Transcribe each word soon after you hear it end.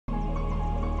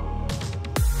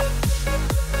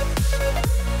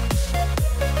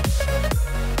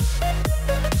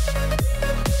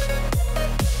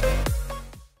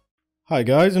Hi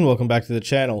guys, and welcome back to the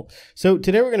channel. So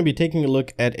today we're going to be taking a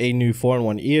look at a new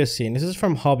 4-in-1 ESC, and this is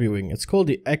from Hobbywing. It's called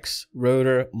the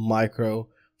XRotor Micro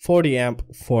 40 amp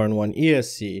 4-in-1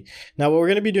 ESC. Now what we're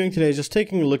going to be doing today is just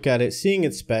taking a look at it, seeing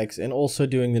its specs, and also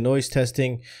doing the noise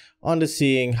testing onto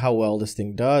seeing how well this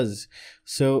thing does.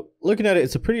 So looking at it,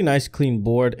 it's a pretty nice clean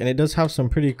board, and it does have some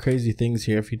pretty crazy things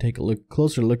here. If you take a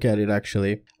closer look at it,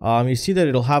 actually, you see that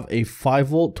it'll have a 5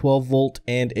 volt, 12 volt,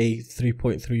 and a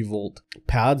 3.3 volt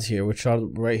pads here, which are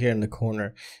right here in the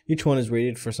corner. Each one is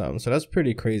rated for something, so that's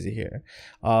pretty crazy here.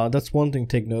 That's one thing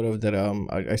to take note of that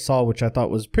I saw, which I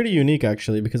thought was pretty unique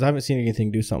actually, because I haven't seen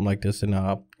anything do something like this in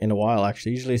a while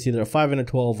actually. Usually it's either a 5 and a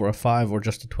 12 or a 5 or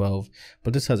just a 12,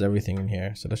 but this has everything in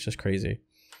here, so that's just crazy.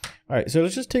 Alright, so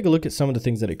let's just take a look at some of the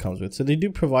things that it comes with. So they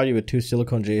do provide you with 2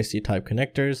 silicone JSC type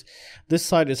connectors. This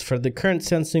side is for the current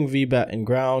sensing, VBAT, and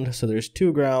ground. So there's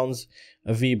 2 grounds,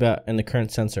 a VBAT, and the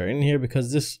current sensor in here,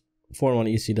 because this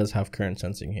 4-in-1 ESC does have current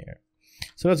sensing here.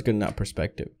 So that's good in that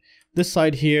perspective. This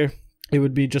side here, it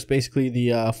would be just basically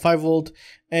the 5 volt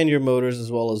and your motors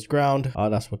as well as ground.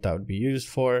 That's what that would be used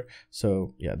for.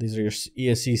 So yeah, these are your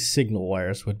ESC signal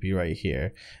wires would be right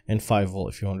here, and 5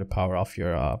 volt if you want to power off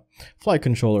your flight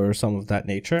controller or some of that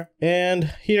nature.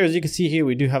 And here, as you can see here,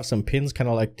 we do have some pins, kind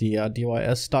of like the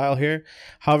DYS style here.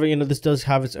 However, you know, this does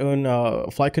have its own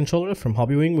flight controller from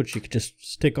Hobbywing, which you could just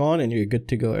stick on and you're good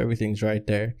to go. Everything's right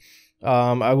there.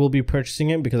 I will be purchasing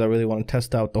it because I really want to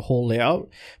test out the whole layout,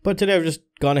 but today I've just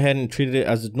gone ahead and treated it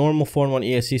as a normal 4-in-1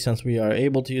 ESC, since we are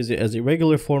able to use it as a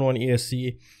regular 4-in-1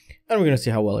 ESC, and we're going to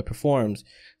see how well it performs.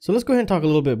 So let's go ahead and talk a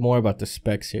little bit more about the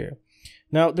specs here.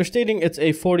 Now they're stating it's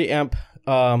a 40 amp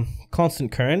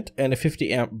constant current and a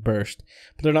 50 amp burst,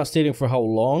 but they're not stating for how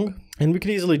long, and we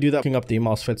could easily do that looking up the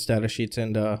MOSFET status sheets,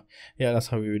 and yeah, that's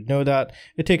how we would know that.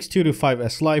 It takes 2 to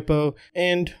 5S LiPo,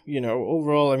 and you know,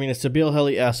 overall, I mean, it's a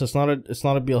BL-Heli S. It's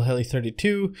not a BL-Heli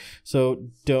 32, so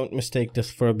don't mistake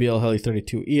this for a BL-Heli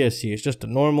 32 ESC. It's just a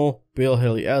normal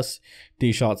BL-Heli S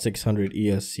Xt60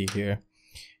 ESC here.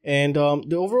 And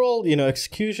the overall, you know,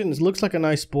 execution, it looks like a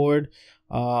nice board.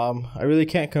 I really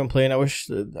can't complain. I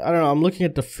wish, I don't know, I'm looking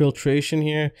at the filtration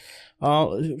here.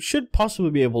 Should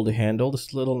possibly be able to handle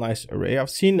this little nice array. I've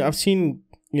seen,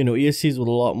 you know, ESCs with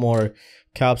a lot more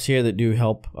caps here that do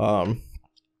help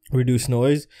reduce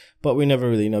noise, but we never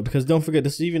really know, because don't forget,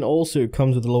 this even also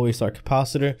comes with a low ASR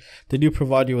capacitor. They do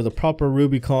provide you with a proper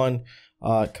Rubicon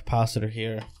capacitor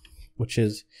here, which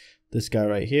is this guy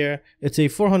right here. It's a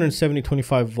 470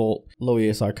 25 volt low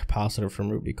ASR capacitor from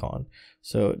Rubicon,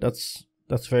 so that's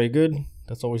very good.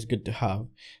 That's always good to have.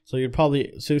 So you'd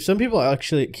probably, so some people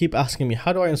actually keep asking me,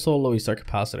 how do I install a low ASR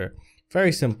capacitor?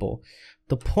 Very simple.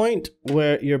 The point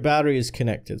where your battery is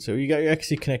connected, so you got your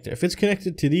XC connector, if it's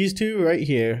connected to these two right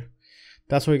here,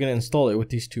 that's where you're going to install it, with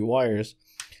these 2 wires.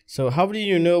 So how do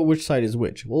you know which side is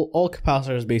which? Well, all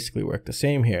capacitors basically work the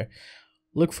same here.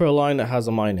 Look for a line that has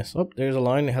a minus. Oh, there's a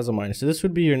line that has a minus. So this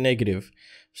would be your negative.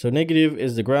 So negative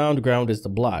is the ground, ground is the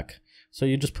black. So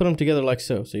you just put them together like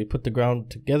so. So you put the ground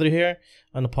together here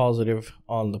and the positive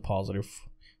on the positive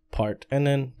part, and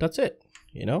then that's it.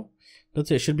 You know, that's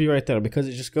it. It should be right there, because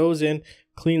it just goes in,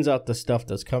 cleans out the stuff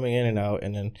that's coming in and out,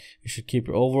 and then you should keep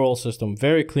your overall system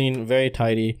very clean, very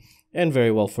tidy, and very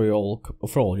well for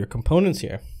all your components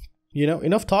here. You know,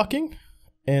 enough talking,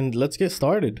 and let's get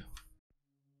started.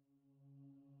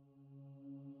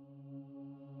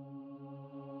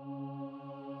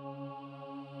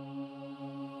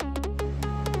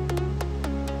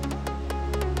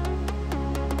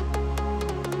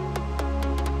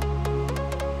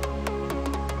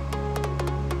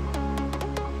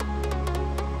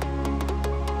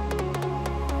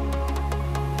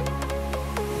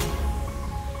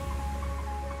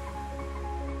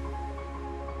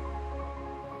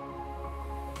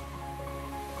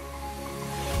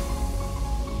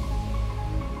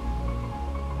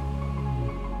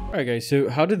 Alright guys, so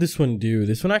how did this one do?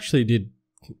 This one actually did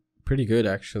pretty good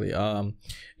actually.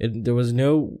 There was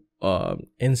no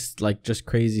like just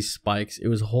crazy spikes. It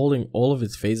was holding all of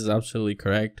its phases absolutely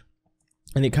correct.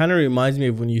 And it kind of reminds me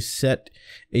of when you set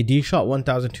a D-Shot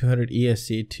 1200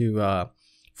 ESC to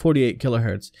 48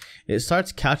 kilohertz. It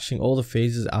starts catching all the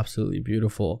phases absolutely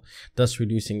beautiful, thus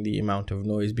reducing the amount of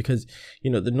noise, because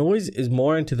you know, the noise is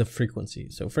more into the frequency.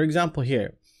 So for example,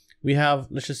 here we have,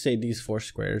 let's just say, these 4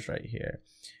 squares right here.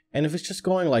 And if it's just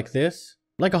going like this,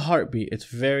 like a heartbeat, it's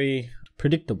very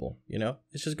predictable, you know?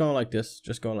 It's just going like this,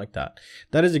 just going like that.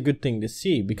 That is a good thing to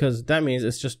see, because that means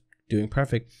it's just doing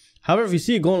perfect. However, if you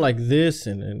see it going like this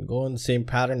and going the same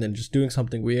pattern and just doing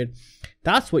something weird,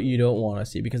 that's what you don't want to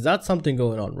see, because that's something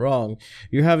going on wrong.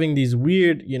 You're having these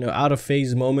weird, you know, out of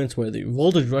phase moments where the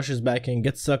voltage rushes back in,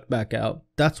 gets sucked back out.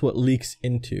 That's what leaks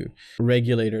into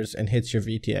regulators and hits your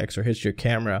VTX or hits your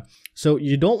camera. So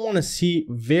you don't want to see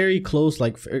very close,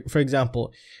 like for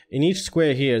example, in each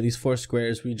square here, these 4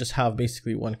 squares, we just have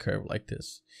basically one curve like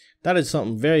this. That is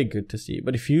something very good to see.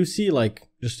 But if you see like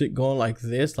just it going like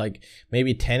this, like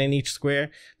maybe 10 in each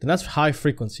square, then that's high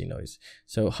frequency noise.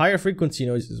 So higher frequency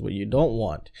noise is what you don't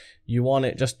want. You want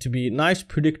it just to be nice,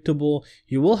 predictable.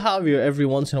 You will have your every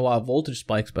once in a while voltage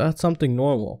spikes, but that's something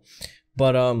normal.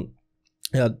 But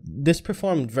yeah, this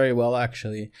performed very well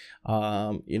actually.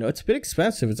 You know, it's a bit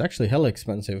expensive. It's actually hella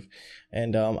expensive.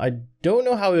 And I don't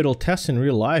know how it'll test in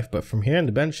real life, but from here in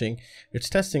the benching,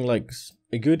 it's testing like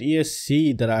a good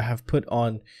ESC that I have put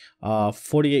on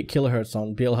 48 kilohertz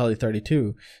on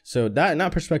BL-Heli32. So that, in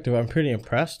that perspective, I'm pretty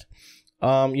impressed.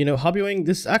 You know, Hobbywing,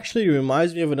 this actually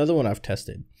reminds me of another one I've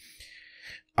tested.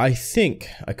 I think,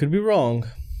 I could be wrong,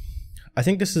 I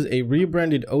think this is a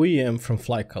rebranded OEM from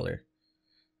Flycolor.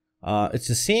 It's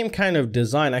the same kind of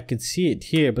design, I could see it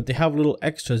here, but they have little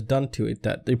extras done to it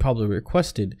that they probably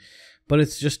requested. But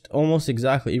it's just almost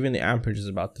exactly, even the amperage is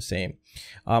about the same.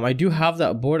 I do have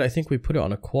that board. I think we put it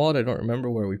on a quad. I don't remember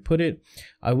where we put it.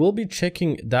 I will be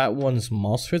checking that one's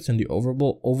MOSFETs and the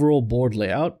overall board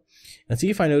layout and see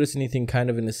if I notice anything kind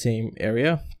of in the same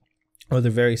area or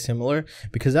they're very similar,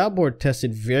 because that board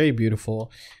tested very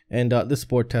beautiful and this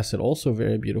board tested also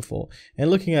very beautiful. And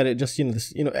looking at it, just, you know,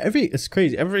 this, you know, it's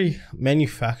crazy. Every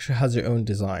manufacturer has their own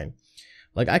design.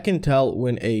 Like I can tell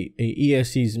when a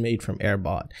ESC is made from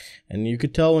Airbot, and you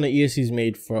could tell when an ESC is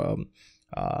made from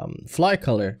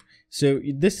Flycolor. So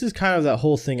this is kind of that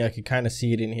whole thing. I could kind of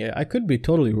see it in here. I could be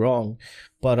totally wrong,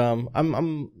 but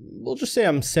we'll just say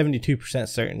I'm 72%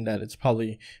 certain that it's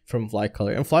probably from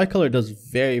Flycolor. And Flycolor does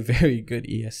very, very good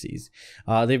ESCs.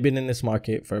 They've been in this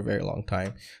market for a very long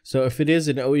time. So if it is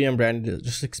an OEM brand,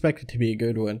 just expect it to be a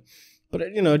good one.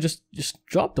 But, you know, just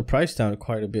drop the price down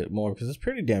quite a bit more because it's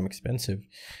pretty damn expensive.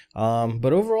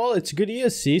 But overall, it's a good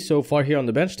ESC so far here on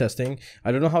the bench testing.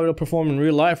 I don't know how it'll perform in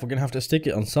real life. We're going to have to stick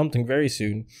it on something very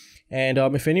soon. And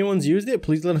if anyone's used it,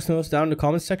 please let us know down in the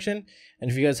comments section.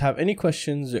 And if you guys have any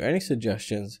questions or any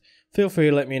suggestions, feel free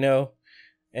to let me know.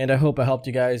 And I hope I helped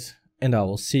you guys. And I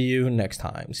will see you next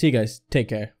time. See you guys. Take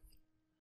care.